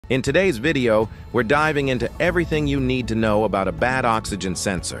In today's video, we're diving into everything you need to know about a bad oxygen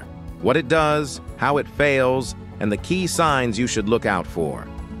sensor, what it does, how it fails, and the key signs you should look out for.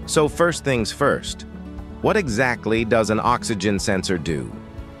 So first things first, what exactly does an oxygen sensor do?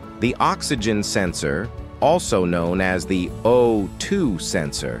 The oxygen sensor, also known as the O2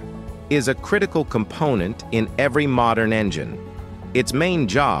 sensor, is a critical component in every modern engine. Its main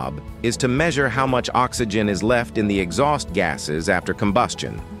job is to measure how much oxygen is left in the exhaust gases after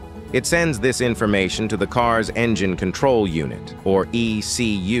combustion. It sends this information to the car's engine control unit, or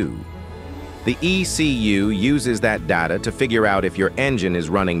ECU. The ECU uses that data to figure out if your engine is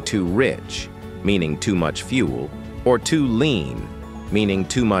running too rich, meaning too much fuel, or too lean, meaning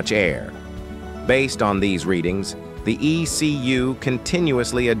too much air. Based on these readings, the ECU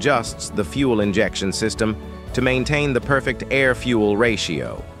continuously adjusts the fuel injection system to maintain the perfect air-fuel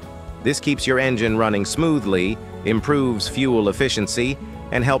ratio. This keeps your engine running smoothly, improves fuel efficiency,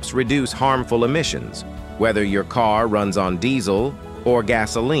 and helps reduce harmful emissions, whether your car runs on diesel or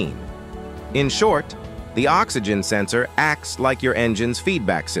gasoline. In short, the oxygen sensor acts like your engine's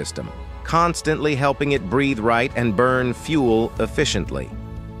feedback system, constantly helping it breathe right and burn fuel efficiently.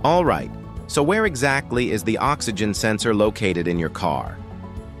 All right, so where exactly is the oxygen sensor located in your car?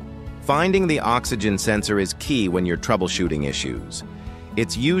 Finding the oxygen sensor is key when you're troubleshooting issues.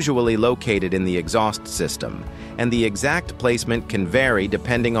 It's usually located in the exhaust system, and the exact placement can vary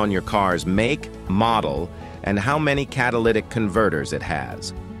depending on your car's make, model, and how many catalytic converters it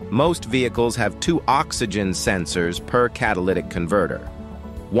has. Most vehicles have 2 oxygen sensors per catalytic converter,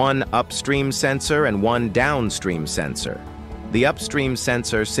 1 upstream sensor and 1 downstream sensor. The upstream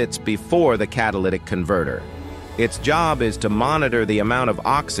sensor sits before the catalytic converter. Its job is to monitor the amount of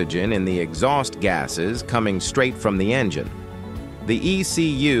oxygen in the exhaust gases coming straight from the engine. The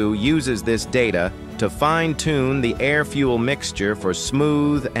ECU uses this data to fine-tune the air-fuel mixture for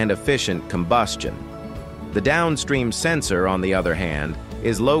smooth and efficient combustion. The downstream sensor, on the other hand,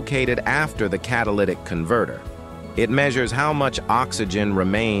 is located after the catalytic converter. It measures how much oxygen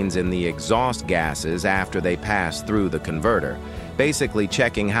remains in the exhaust gases after they pass through the converter, basically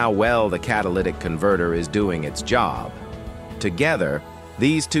checking how well the catalytic converter is doing its job. Together,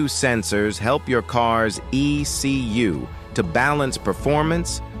 these 2 sensors help your car's ECU to balance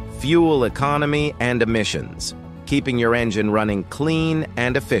performance, fuel economy, and emissions, keeping your engine running clean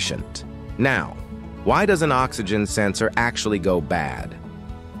and efficient. Now, why does an oxygen sensor actually go bad?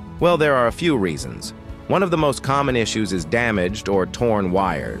 Well, there are a few reasons. One of the most common issues is damaged or torn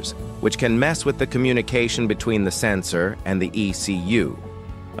wires, which can mess with the communication between the sensor and the ECU.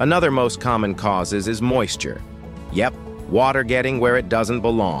 Another most common causes is moisture. Yep, water getting where it doesn't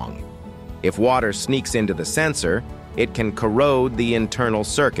belong. If water sneaks into the sensor, it can corrode the internal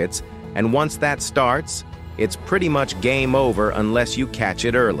circuits, and once that starts, it's pretty much game over unless you catch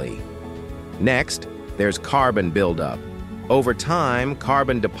it early. Next, there's carbon buildup. Over time,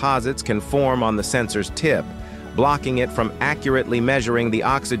 carbon deposits can form on the sensor's tip, blocking it from accurately measuring the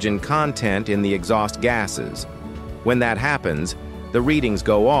oxygen content in the exhaust gases. When that happens, the readings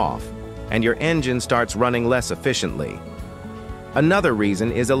go off, and your engine starts running less efficiently. Another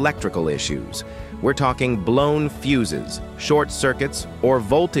reason is electrical issues. We're talking blown fuses, short circuits, or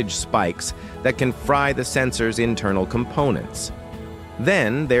voltage spikes that can fry the sensor's internal components.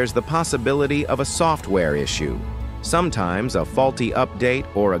 Then there's the possibility of a software issue. Sometimes a faulty update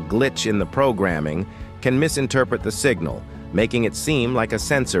or a glitch in the programming can misinterpret the signal, making it seem like a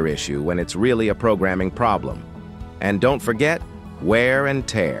sensor issue when it's really a programming problem. And don't forget, wear and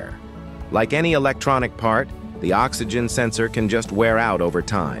tear. Like any electronic part, the oxygen sensor can just wear out over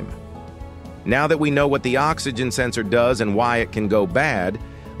time. Now that we know what the oxygen sensor does and why it can go bad,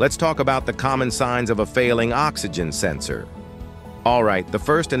 let's talk about the common signs of a failing oxygen sensor. All right, the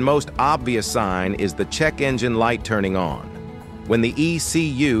first and most obvious sign is the check engine light turning on. When the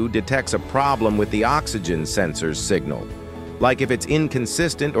ECU detects a problem with the oxygen sensor's signal, like if it's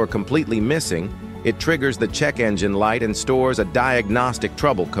inconsistent or completely missing, it triggers the check engine light and stores a diagnostic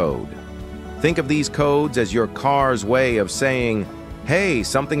trouble code. Think of these codes as your car's way of saying, "Hey,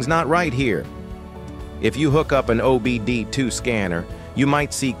 something's not right here." If you hook up an OBD2 scanner, you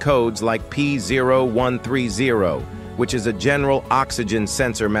might see codes like P0130, which is a general oxygen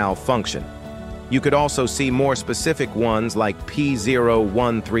sensor malfunction. You could also see more specific ones like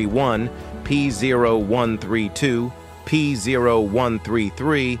P0131, P0132,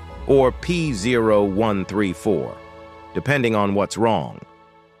 P0133, or P0134, depending on what's wrong.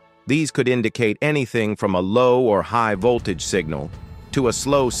 These could indicate anything from a low or high voltage signal to a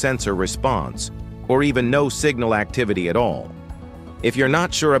slow sensor response, or even no signal activity at all. If you're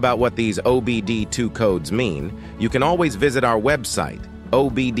not sure about what these OBD2 codes mean, you can always visit our website,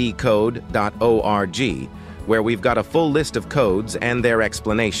 obdcode.org, where we've got a full list of codes and their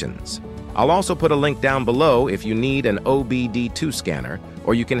explanations. I'll also put a link down below if you need an OBD2 scanner,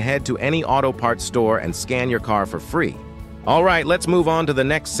 or you can head to any auto parts store and scan your car for free. All right, let's move on to the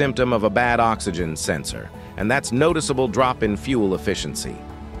next symptom of a bad oxygen sensor, and that's noticeable drop in fuel efficiency.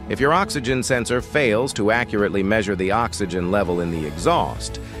 If your oxygen sensor fails to accurately measure the oxygen level in the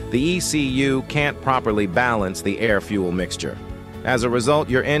exhaust, the ECU can't properly balance the air-fuel mixture. As a result,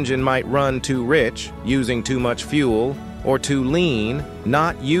 your engine might run too rich, using too much fuel, or too lean,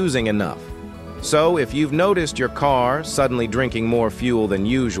 not using enough. So if you've noticed your car suddenly drinking more fuel than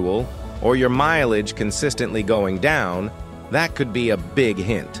usual, or your mileage consistently going down, that could be a big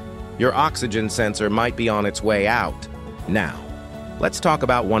hint. Your oxygen sensor might be on its way out. Now, let's talk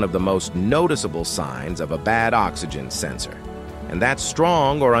about one of the most noticeable signs of a bad oxygen sensor, and that's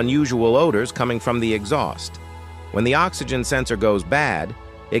strong or unusual odors coming from the exhaust. When the oxygen sensor goes bad,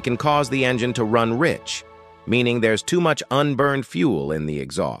 it can cause the engine to run rich, meaning there's too much unburned fuel in the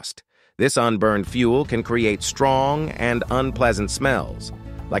exhaust. This unburned fuel can create strong and unpleasant smells,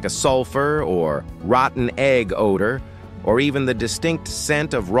 like a sulfur or rotten egg odor, or even the distinct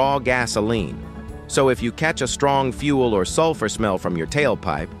scent of raw gasoline. So if you catch a strong fuel or sulfur smell from your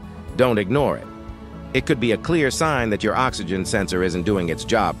tailpipe, don't ignore it. It could be a clear sign that your oxygen sensor isn't doing its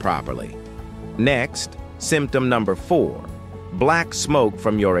job properly. Next, symptom number 4, black smoke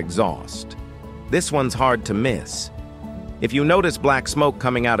from your exhaust. This one's hard to miss. If you notice black smoke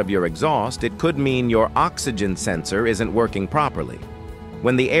coming out of your exhaust, it could mean your oxygen sensor isn't working properly.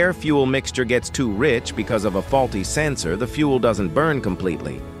 When the air-fuel mixture gets too rich because of a faulty sensor, the fuel doesn't burn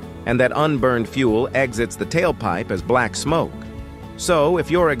completely, and that unburned fuel exits the tailpipe as black smoke. So, if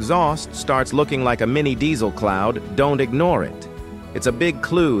your exhaust starts looking like a mini diesel cloud, don't ignore it. It's a big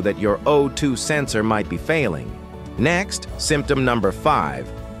clue that your O2 sensor might be failing. Next, symptom number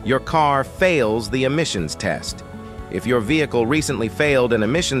 5, your car fails the emissions test. If your vehicle recently failed an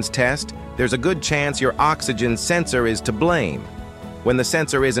emissions test, there's a good chance your oxygen sensor is to blame. When the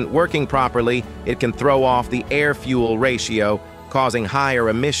sensor isn't working properly, it can throw off the air-fuel ratio, causing higher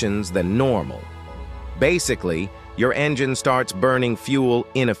emissions than normal. Basically, your engine starts burning fuel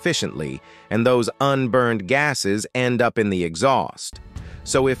inefficiently, and those unburned gases end up in the exhaust.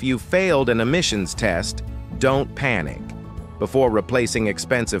 So if you failed an emissions test, don't panic. Before replacing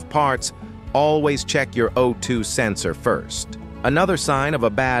expensive parts, always check your O2 sensor first. Another sign of a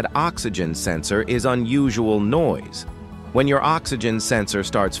bad oxygen sensor is unusual noise. When your oxygen sensor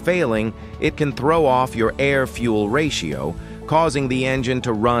starts failing, it can throw off your air-fuel ratio, causing the engine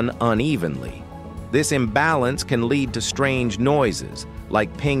to run unevenly. This imbalance can lead to strange noises,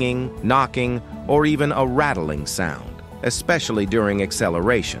 like pinging, knocking, or even a rattling sound, especially during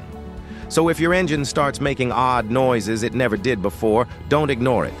acceleration. So if your engine starts making odd noises it never did before, don't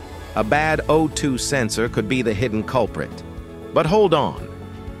ignore it. A bad O2 sensor could be the hidden culprit. But hold on.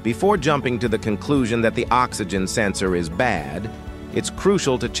 Before jumping to the conclusion that the oxygen sensor is bad, it's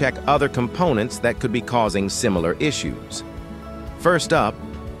crucial to check other components that could be causing similar issues. First up,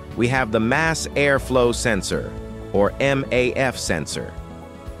 we have the mass airflow sensor, or MAF sensor.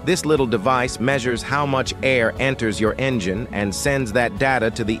 This little device measures how much air enters your engine and sends that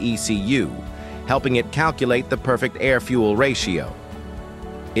data to the ECU, helping it calculate the perfect air-fuel ratio.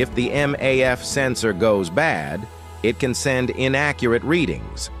 If the MAF sensor goes bad, it can send inaccurate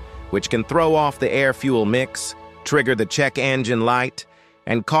readings, which can throw off the air-fuel mix, trigger the check engine light,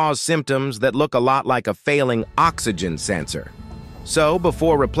 and cause symptoms that look a lot like a failing oxygen sensor. So,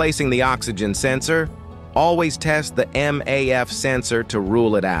 before replacing the oxygen sensor, always test the MAF sensor to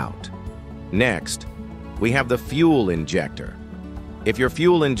rule it out. Next, we have the fuel injector. If your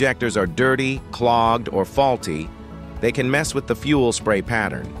fuel injectors are dirty, clogged, or faulty, they can mess with the fuel spray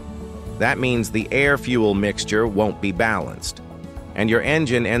pattern. That means the air-fuel mixture won't be balanced, and your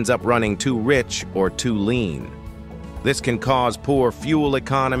engine ends up running too rich or too lean. This can cause poor fuel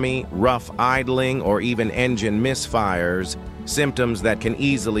economy, rough idling, or even engine misfires, symptoms that can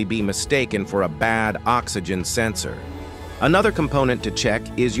easily be mistaken for a bad oxygen sensor. Another component to check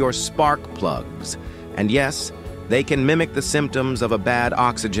is your spark plugs, and yes, they can mimic the symptoms of a bad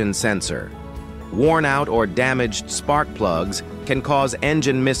oxygen sensor. Worn out or damaged spark plugs can cause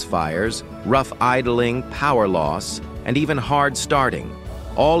engine misfires, rough idling, power loss, and even hard starting,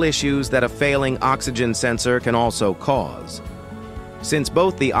 all issues that a failing oxygen sensor can also cause. Since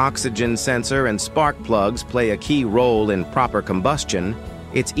both the oxygen sensor and spark plugs play a key role in proper combustion,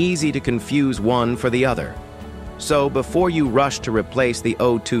 it's easy to confuse one for the other. So before you rush to replace the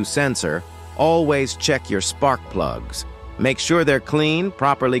O2 sensor, always check your spark plugs. Make sure they're clean,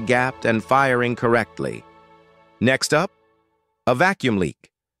 properly gapped, and firing correctly. Next up, A vacuum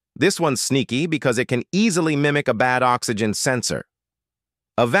leak. This one's sneaky because it can easily mimic a bad oxygen sensor.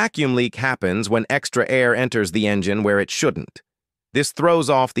 A vacuum leak happens when extra air enters the engine where it shouldn't. This throws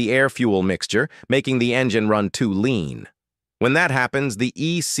off the air-fuel mixture, making the engine run too lean. When that happens, the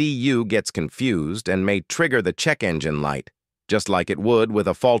ECU gets confused and may trigger the check engine light, just like it would with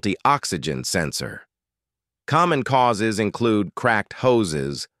a faulty oxygen sensor. Common causes include cracked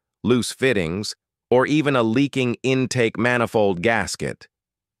hoses, loose fittings, or even a leaking intake manifold gasket.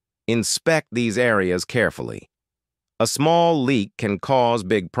 Inspect these areas carefully. A small leak can cause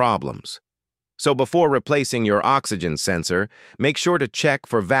big problems. So before replacing your oxygen sensor, make sure to check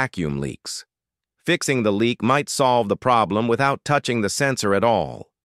for vacuum leaks. Fixing the leak might solve the problem without touching the sensor at all.